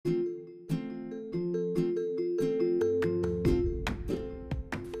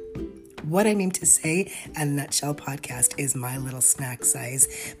What I Mean to Say, a Nutshell podcast is my little snack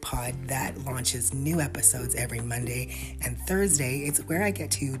size pod that launches new episodes every Monday and Thursday. It's where I get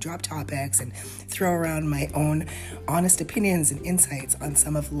to drop topics and throw around my own honest opinions and insights on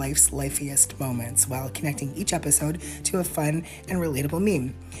some of life's lifeiest moments while connecting each episode to a fun and relatable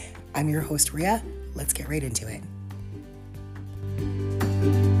meme. I'm your host, Rhea. Let's get right into it.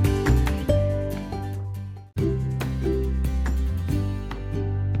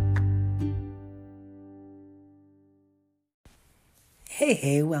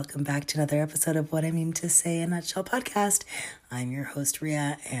 Hey, welcome back to another episode of What I Mean to Say, a Nutshell podcast. I'm your host,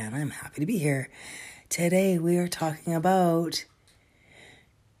 Rhea, and I'm happy to be here. Today, we are talking about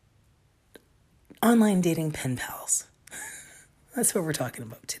online dating pen pals. That's what we're talking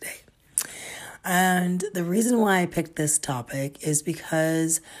about today. And the reason why I picked this topic is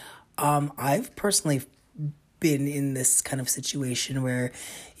because I've personally been in this kind of situation where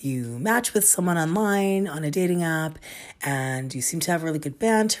you match with someone online on a dating app and you seem to have really good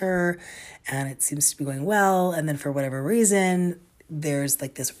banter and it seems to be going well. And then for whatever reason, there's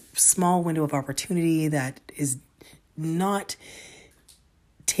like this small window of opportunity that is not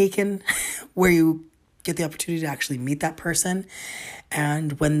taken where you get the opportunity to actually meet that person.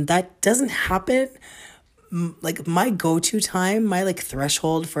 And when that doesn't happen, like my go-to time, my like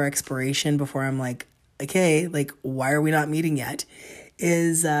threshold for expiration before I'm like, okay, like, why are we not meeting yet?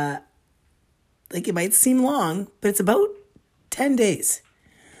 Is, like, it might seem long, but it's about 10 days.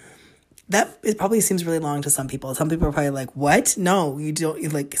 It probably seems really long to some people. Some people are probably like, what? No, you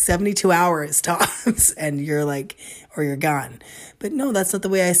don't, like 72 hours tops and you're like, or you're gone. But no, that's not the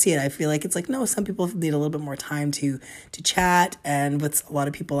way I see it. I feel like it's like, no, some people need a little bit more time to chat. And with a lot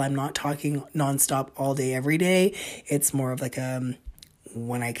of people, I'm not talking nonstop all day, every day. It's more of like,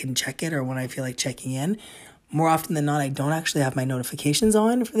 when I can check it or when I feel like checking in. More often than not, I don't actually have my notifications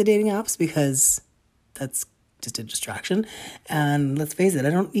on for the dating apps because that's just a distraction. And let's face it, I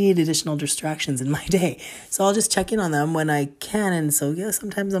don't need additional distractions in my day. So I'll just check in on them when I can. And so, yeah,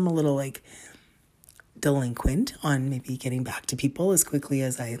 sometimes I'm a little like delinquent on maybe getting back to people as quickly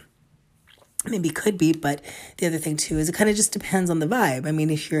as I maybe could be. But the other thing too is it kind of just depends on the vibe. I mean,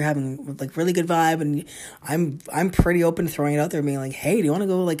 if you're having like really good vibe and I'm pretty open to throwing it out there being like, hey, do you want to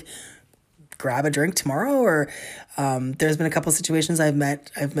go like grab a drink tomorrow? Or there's been a couple of situations I've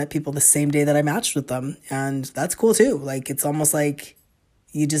met people the same day that I matched with them, and that's cool too. Like it's almost like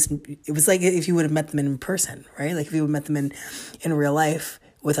it was like if you would have met them in person, right? Like if you would have met them in real life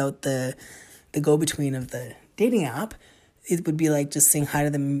without the go-between of the dating app, it would be like just saying hi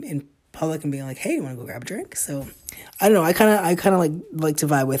to them in public and being like, hey, you want to go grab a drink? So I don't know. I kind of like to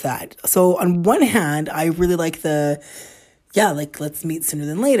vibe with that. So on one hand, I really like let's meet sooner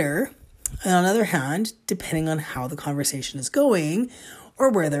than later. And on the other hand, depending on how the conversation is going or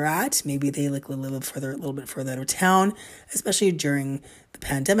where they're at, maybe they like a little bit further out of town, especially during the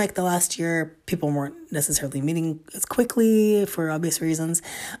pandemic the last year, people weren't necessarily meeting as quickly for obvious reasons,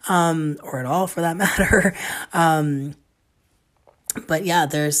 or at all for that matter. But yeah,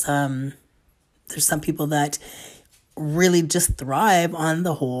 there's some people that really just thrive on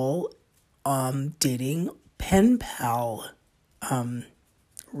the whole dating pen pal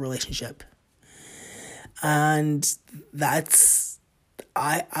relationship. And that's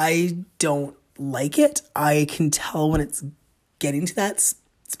I don't like it. I can tell when it's getting to that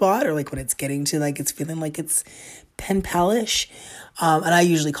spot or like when it's getting to like it's feeling like it's pen palish. And I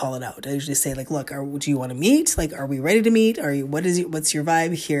usually call it out. I usually say like, look, do you want to meet? Like, are we ready to meet? What's your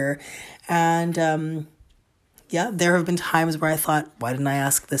vibe here? And, there have been times where I thought, why didn't I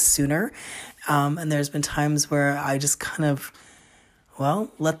ask this sooner? And there's been times where I just kind of,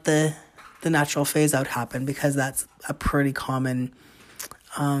 let the natural phase out happen because that's a pretty common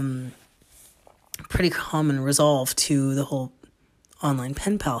resolve to the whole online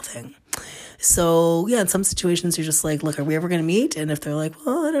pen pal thing. So yeah, in some situations you're just like, look, are we ever going to meet? And if they're like,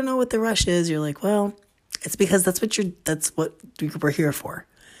 well, I don't know what the rush is, you're like, well, it's because that's what we're here for.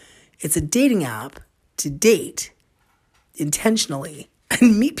 It's a dating app to date intentionally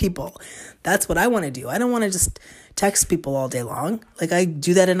and meet people. That's what I want to do. I don't want to just text people all day long. Like I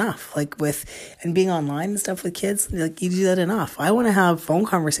do that enough, like and being online and stuff with kids, like you do that enough. I want to have phone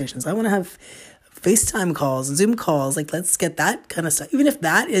conversations. I want to have FaceTime calls and Zoom calls. Like, let's get that kind of stuff. Even if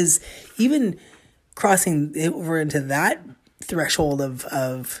that is even crossing over into that threshold of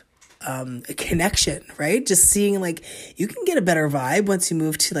a connection, right? Just seeing like you can get a better vibe once you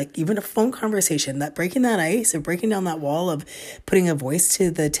move to like even a phone conversation. That breaking that ice or breaking down that wall of putting a voice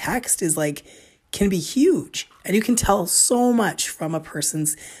to the text is like can be huge, and you can tell so much from a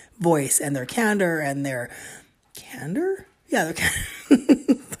person's voice and their candor and their candor. Yeah, their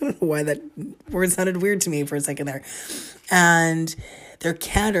don't know why that word sounded weird to me for a second there. And their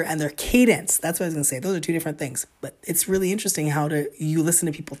candor and their cadence. That's what I was going to say. Those are two different things. But it's really interesting how you listen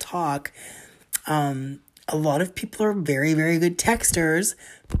to people talk. A lot of people are very, very good texters,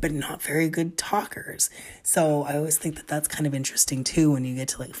 but not very good talkers. So I always think that that's kind of interesting too, when you get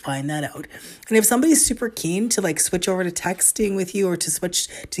to like find that out. And if somebody's super keen to like switch over to texting with you, or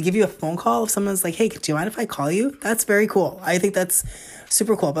to give you a phone call, if someone's like, hey, do you mind if I call you? That's very cool. I think that's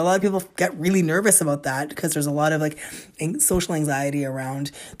super cool. But a lot of people get really nervous about that because there's a lot of like social anxiety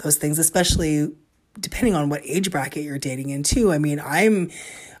around those things, especially depending on what age bracket you're dating in too. I mean,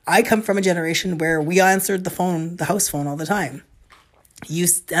 I come from a generation where we answered the house phone all the time. You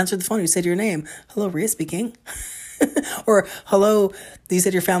answered the phone, you said your name. Hello, Rhea speaking. Or hello, you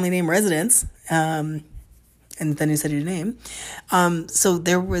said your family name, residence. And then you said your name. So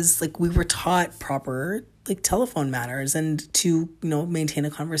there was like, we were taught proper like telephone manners and to, maintain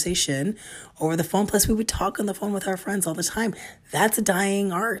a conversation over the phone. Plus we would talk on the phone with our friends all the time. That's a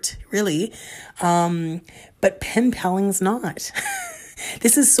dying art, really. But pen paling's not.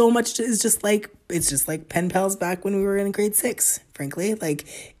 This is so much, it's just like pen pals back when we were in grade 6, frankly. Like,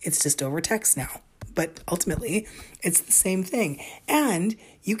 it's just over text now. But ultimately, it's the same thing. And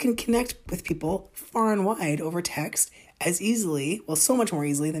you can connect with people far and wide over text as easily, well, so much more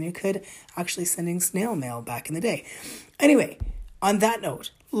easily than you could actually sending snail mail back in the day. Anyway, on that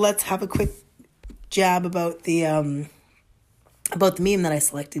note, let's have a quick jab about the meme that I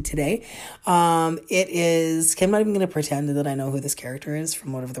selected today. It is, I'm not even going to pretend that I know who this character is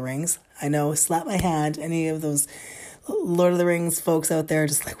from Lord of the Rings. I know, slap my hand, any of those Lord of the Rings folks out there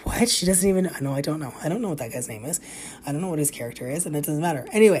just like, what? She doesn't even, I don't know. I don't know what that guy's name is. I don't know what his character is, and it doesn't matter.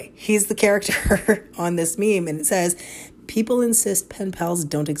 Anyway, he's the character on this meme, and it says, people insist pen pals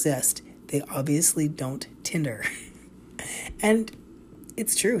don't exist. They obviously don't Tinder. And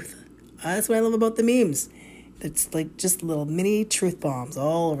it's truth. That's what I love about the memes. It's like just little mini truth bombs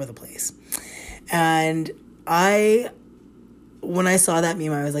all over the place. And when I saw that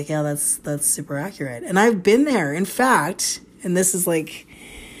meme, I was like, yeah, that's super accurate. And I've been there. In fact, and this is like,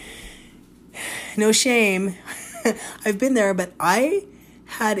 no shame, I've been there, but I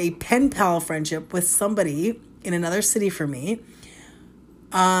had a pen pal friendship with somebody in another city for me.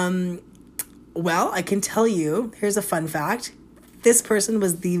 Well, I can tell you, here's a fun fact. This person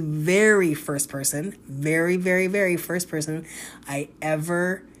was the very first person, very, very, very first person I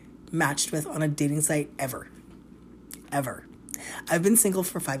ever matched with on a dating site ever. I've been single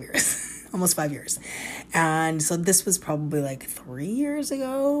for 5 years, almost 5 years. And so this was probably like 3 years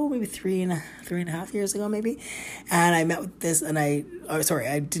ago, maybe three and a half years ago, maybe. And I met with this, and I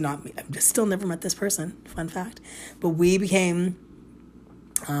did not, I've just still never met this person, fun fact. But we became,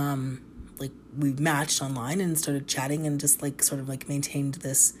 we matched online and started chatting and just like sort of like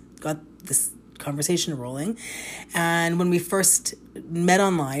got this conversation rolling. And when we first met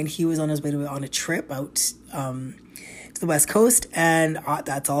online, he was on his way on a trip out to the West Coast, and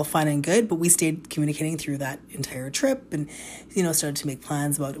that's all fine and good, but we stayed communicating through that entire trip, and started to make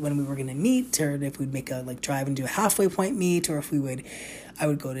plans about when we were going to meet, or if we'd make a drive and do a halfway point meet, or if I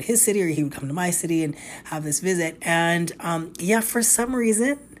would go to his city or he would come to my city and have this visit. And for some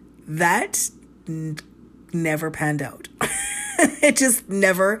reason that never panned out. It just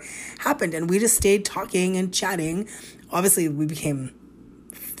never happened, and we just stayed talking and chatting. Obviously we became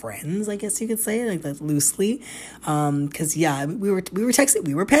friends, I guess you could say, like that loosely, because we were texting,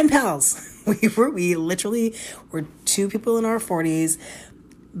 we were pen pals. We literally were two people in our 40s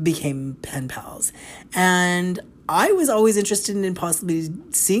became pen pals, and I was always interested in possibly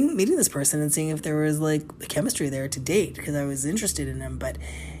meeting this person and seeing if there was like a chemistry there to date, because I was interested in him. But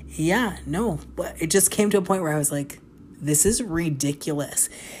it just came to a point where I was like, this is ridiculous.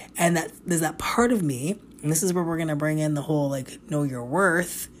 And that there's that part of me, and this is where we're going to bring in the whole like, know your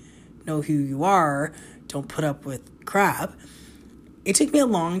worth, know who you are, don't put up with crap. It took me a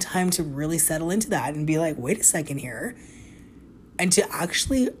long time to really settle into that and be like, wait a second here. And to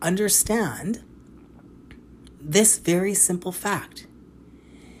actually understand this very simple fact.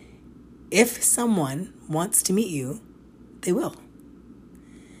 If someone wants to meet you, they will.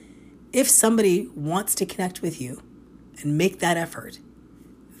 If somebody wants to connect with you and make that effort,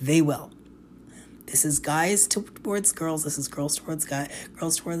 they will. This is guys towards girls. This is girls towards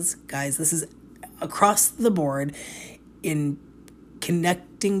guys. This is across the board in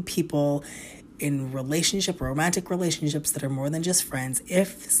connecting people in romantic relationships that are more than just friends.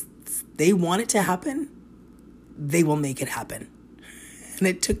 If they want it to happen, they will make it happen. And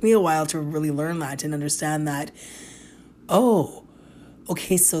it took me a while to really learn that and understand that, oh,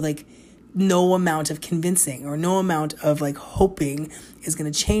 okay, so like no amount of convincing or no amount of like hoping is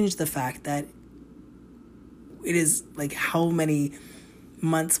going to change the fact that it is like how many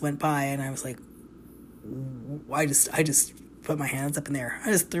months went by and I was like, I just put my hands up in the air.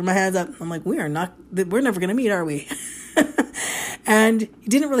 I just threw my hands up. I'm like, we're never going to meet, are we? And he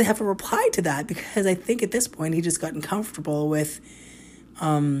didn't really have a reply to that because I think at this point he just gotten comfortable with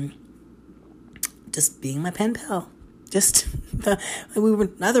just being my pen pal. Just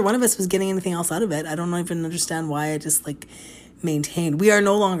neither one of us was getting anything else out of it. I don't even understand why I just like maintained. We are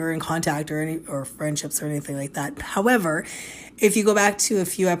no longer in contact or friendships or anything like that. However, if you go back to a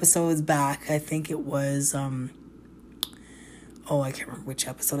few episodes back, I think it was I can't remember which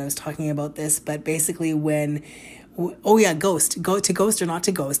episode I was talking about this, but basically when ghost, go to ghost or not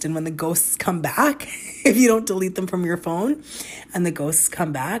to ghost. And when the ghosts come back, if you don't delete them from your phone and the ghosts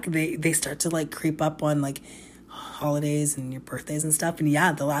come back, they start to like creep up on like holidays and your birthdays and stuff. And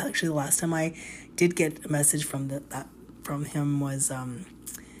yeah, the last time I did get a message from him was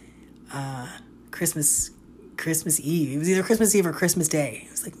Christmas Eve. It was either Christmas Eve or Christmas Day.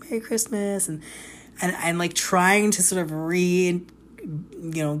 It was like Merry Christmas and like trying to sort of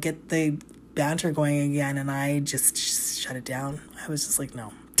get the banter going again, and I just shut it down. I was just like,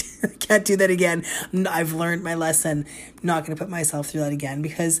 no, I can't do that again. I've learned my lesson. I'm not going to put myself through that again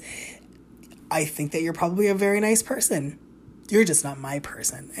because I think that you're probably a very nice person. You're just not my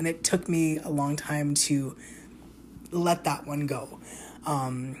person. And it took me a long time to let that one go,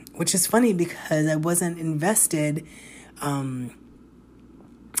 which is funny because I wasn't invested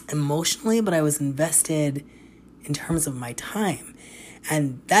emotionally, but I was invested in terms of my time.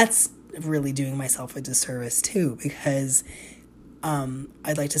 And that's really doing myself a disservice too, because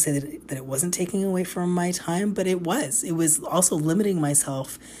I'd like to say that it wasn't taking away from my time, but it was also limiting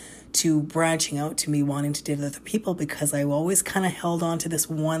myself to branching out, to me wanting to date other people, because I always kind of held on to this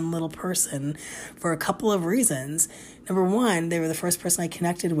one little person for a couple of reasons. Number one, they were the first person I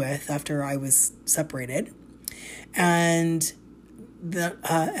connected with after I was separated. And that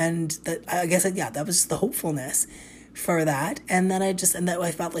was just the hopefulness for that. And then I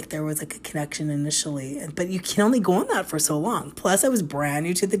felt like there was like a connection initially, but you can only go on that for so long. Plus I was brand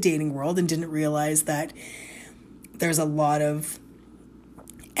new to the dating world and didn't realize that there's a lot of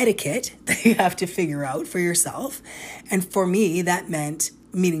etiquette that you have to figure out for yourself. And for me, that meant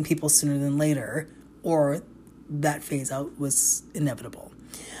meeting people sooner than later, or that phase out was inevitable.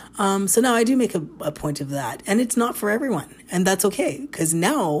 So now I do make a point of that, and it's not for everyone, and that's okay, because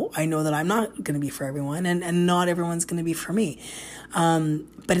now I know that I'm not going to be for everyone, and not everyone's going to be for me.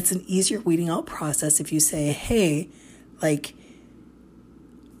 But it's an easier weeding out process if you say, hey, like,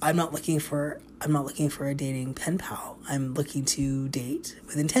 I'm not looking for a dating pen pal. I'm looking to date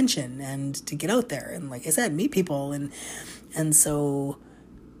with intention and to get out there and, like I said, meet people, and so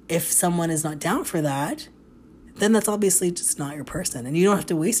if someone is not down for that, then that's obviously just not your person, and you don't have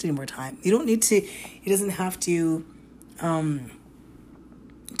to waste any more time. You don't need to. It doesn't have to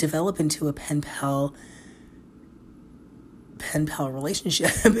develop into a pen pal relationship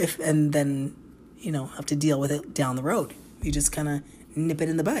and then have to deal with it down the road. You just kind of nip it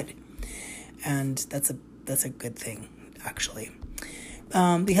in the bud, and that's a good thing, actually.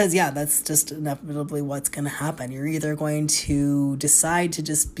 Because that's just inevitably what's going to happen. You're either going to decide to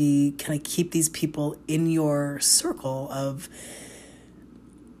just keep these people in your circle of,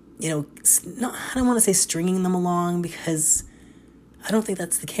 I don't want to say stringing them along, because I don't think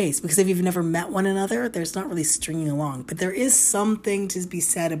that's the case. Because if you've never met one another, there's not really stringing along. But there is something to be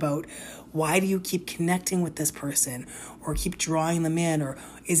said about, why do you keep connecting with this person or keep drawing them in? Or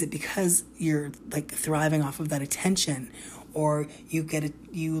is it because you're like thriving off of that attention? Or you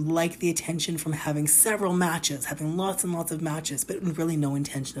like the attention from having several matches, having lots and lots of matches, but really no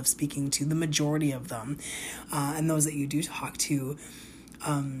intention of speaking to the majority of them. And those that you do talk to,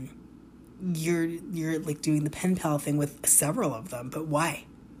 you're like doing the pen pal thing with several of them. But why?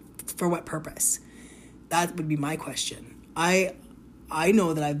 For what purpose? That would be my question. I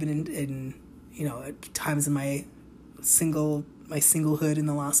know that I've been in at times in my singlehood in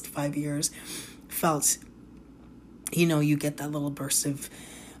the last 5 years, felt, you get that little burst of,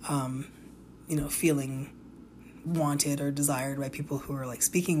 feeling wanted or desired by people who are like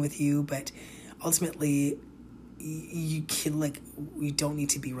speaking with you. But ultimately, you don't need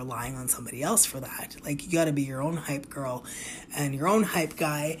to be relying on somebody else for that. Like, you got to be your own hype girl and your own hype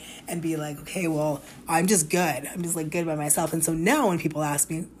guy and be like, okay, well, I'm just good. I'm just like good by myself. And so now when people ask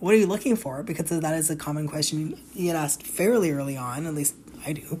me, what are you looking for? Because that is a common question you get asked fairly early on, at least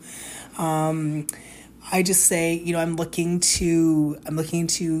I do. I just say, I'm looking to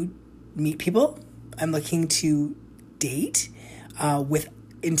meet people. I'm looking to date with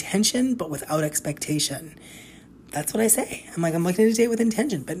intention, but without expectation. That's what I say. I'm like, I'm looking to date with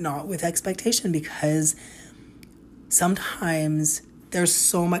intention, but not with expectation, because sometimes there's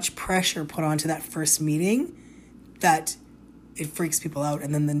so much pressure put onto that first meeting that it freaks people out,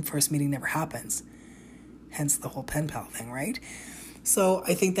 and then the first meeting never happens. Hence the whole pen pal thing, right? So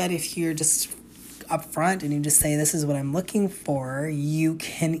I think that if you're just upfront and you just say, this is what I'm looking for, you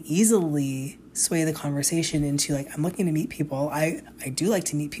can easily sway the conversation into like, I'm looking to meet people. I do like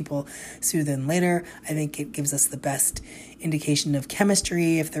to meet people sooner than later. I think it gives us the best indication of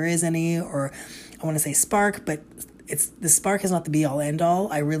chemistry, if there is any, or I want to say spark, but the spark is not the be all end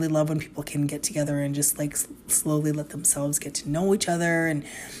all. I really love when people can get together and just like slowly let themselves get to know each other and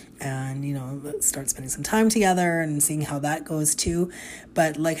start spending some time together and seeing how that goes too.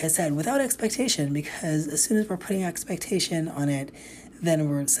 But like I said, without expectation, because as soon as we're putting expectation on it, then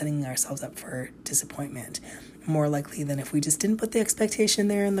we're setting ourselves up for disappointment, more likely than if we just didn't put the expectation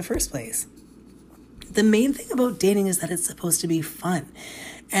there in the first place. The main thing about dating is that it's supposed to be fun.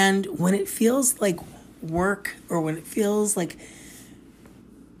 And when it feels like work, or when it feels like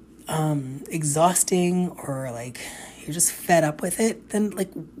exhausting, or like you're just fed up with it, then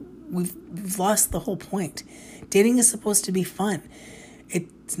like we've lost the whole point. Dating is supposed to be fun.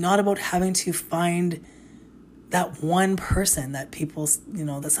 It's not about having to find that one person that people,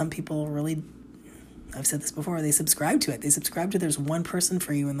 that some people really, I've said this before, they subscribe to it. They subscribe to there's one person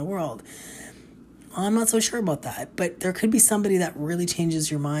for you in the world. Well, I'm not so sure about that, but there could be somebody that really changes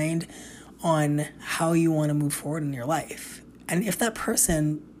your mind on how you want to move forward in your life. And if that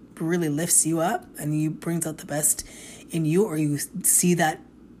person really lifts you up and you brings out the best in you, or you see that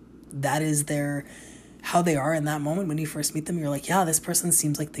is how they are in that moment when you first meet them, you're like, yeah, this person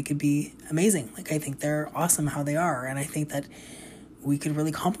seems like they could be amazing. Like, I think they're awesome how they are. And I think that we could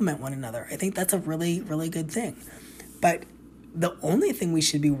really complement one another. I think that's a really, really good thing. But the only thing we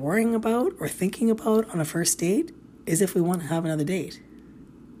should be worrying about or thinking about on a first date is if we want to have another date.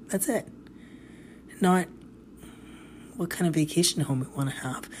 That's it. Not what kind of vacation home we want to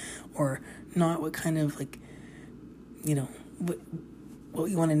have, or not what kind of what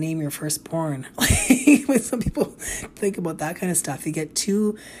you want to name your firstborn. Like, when some people think about that kind of stuff, they get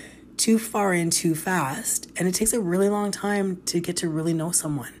too far in too fast, and it takes a really long time to get to really know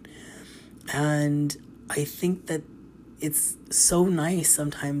someone. And I think that it's so nice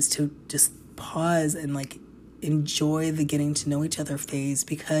sometimes to just pause and like enjoy the getting to know each other phase,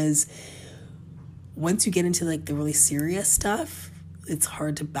 because once you get into like the really serious stuff, it's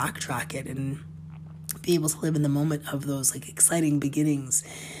hard to backtrack it and be able to live in the moment of those like exciting beginnings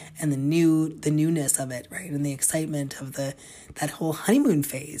and the newness of it, right? And the excitement of that whole honeymoon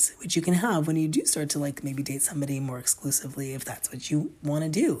phase, which you can have when you do start to like maybe date somebody more exclusively, if that's what you want to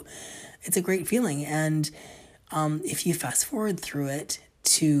do. It's a great feeling. And if you fast forward through it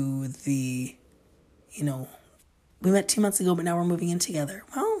to the, we met 2 months ago, but now we're moving in together.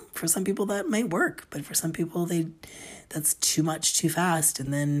 Well, for some people that might work, but for some people that's too much too fast,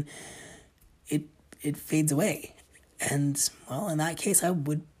 and then it fades away. And well, in that case, I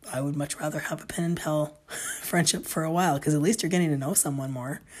would much rather have a pen and pal friendship for a while, because at least you're getting to know someone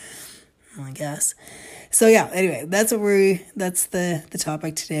more, I guess. So yeah, anyway, that's the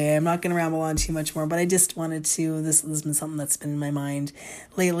topic today. I'm not going to ramble on too much more, but I just wanted to, this has been something that's been in my mind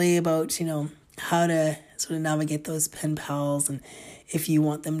lately about, how to sort of navigate those pen pals. And if you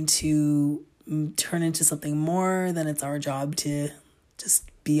want them to turn into something more, then it's our job to just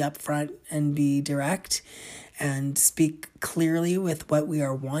be upfront and be direct and speak clearly with what we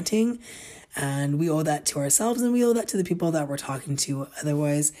are wanting. And we owe that to ourselves, and we owe that to the people that we're talking to.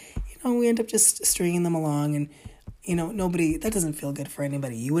 Otherwise, we end up just stringing them along, and, that doesn't feel good for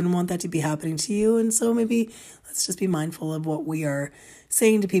anybody. You wouldn't want that to be happening to you. And so maybe let's just be mindful of what we are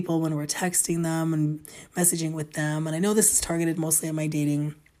saying to people when we're texting them and messaging with them. And I know this is targeted mostly at my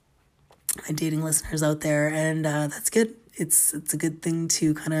dating listeners out there, and that's good. It's a good thing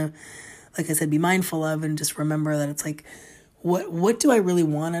to kind of, like I said, be mindful of, and just remember that it's like, what do I really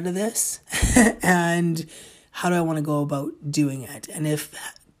want out of this? And how do I want to go about doing it? And if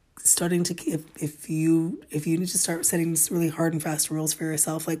you need to start setting really hard and fast rules for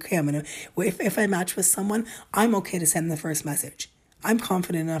yourself, like, okay, if I match with someone, I'm okay to send the first message. I'm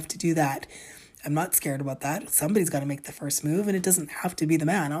confident enough to do that. I'm not scared about that. Somebody's got to make the first move, and it doesn't have to be the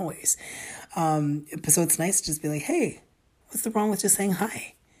man always. So it's nice to just be like, hey, what's the problem with just saying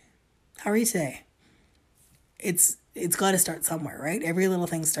hi? How are you today? It's got to start somewhere, right? Every little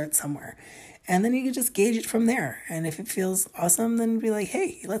thing starts somewhere. And then you can just gauge it from there. And if it feels awesome, then be like,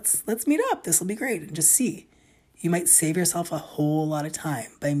 hey, let's meet up. This will be great. And just see. You might save yourself a whole lot of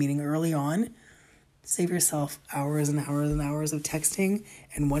time by meeting early on Save yourself hours and hours and hours of texting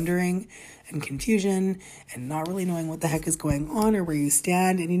and wondering and confusion and not really knowing what the heck is going on or where you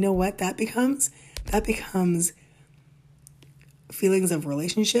stand. And you know what that becomes? That becomes feelings of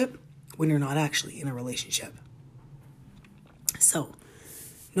relationship when you're not actually in a relationship. So,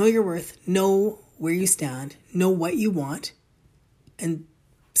 know your worth, know where you stand, know what you want, and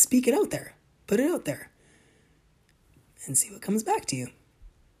speak it out there. Put it out there. And see what comes back to you.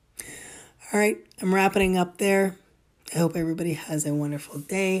 All right, I'm wrapping up there. I hope everybody has a wonderful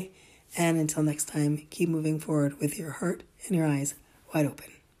day. And until next time, keep moving forward with your heart and your eyes wide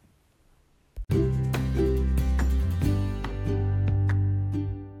open.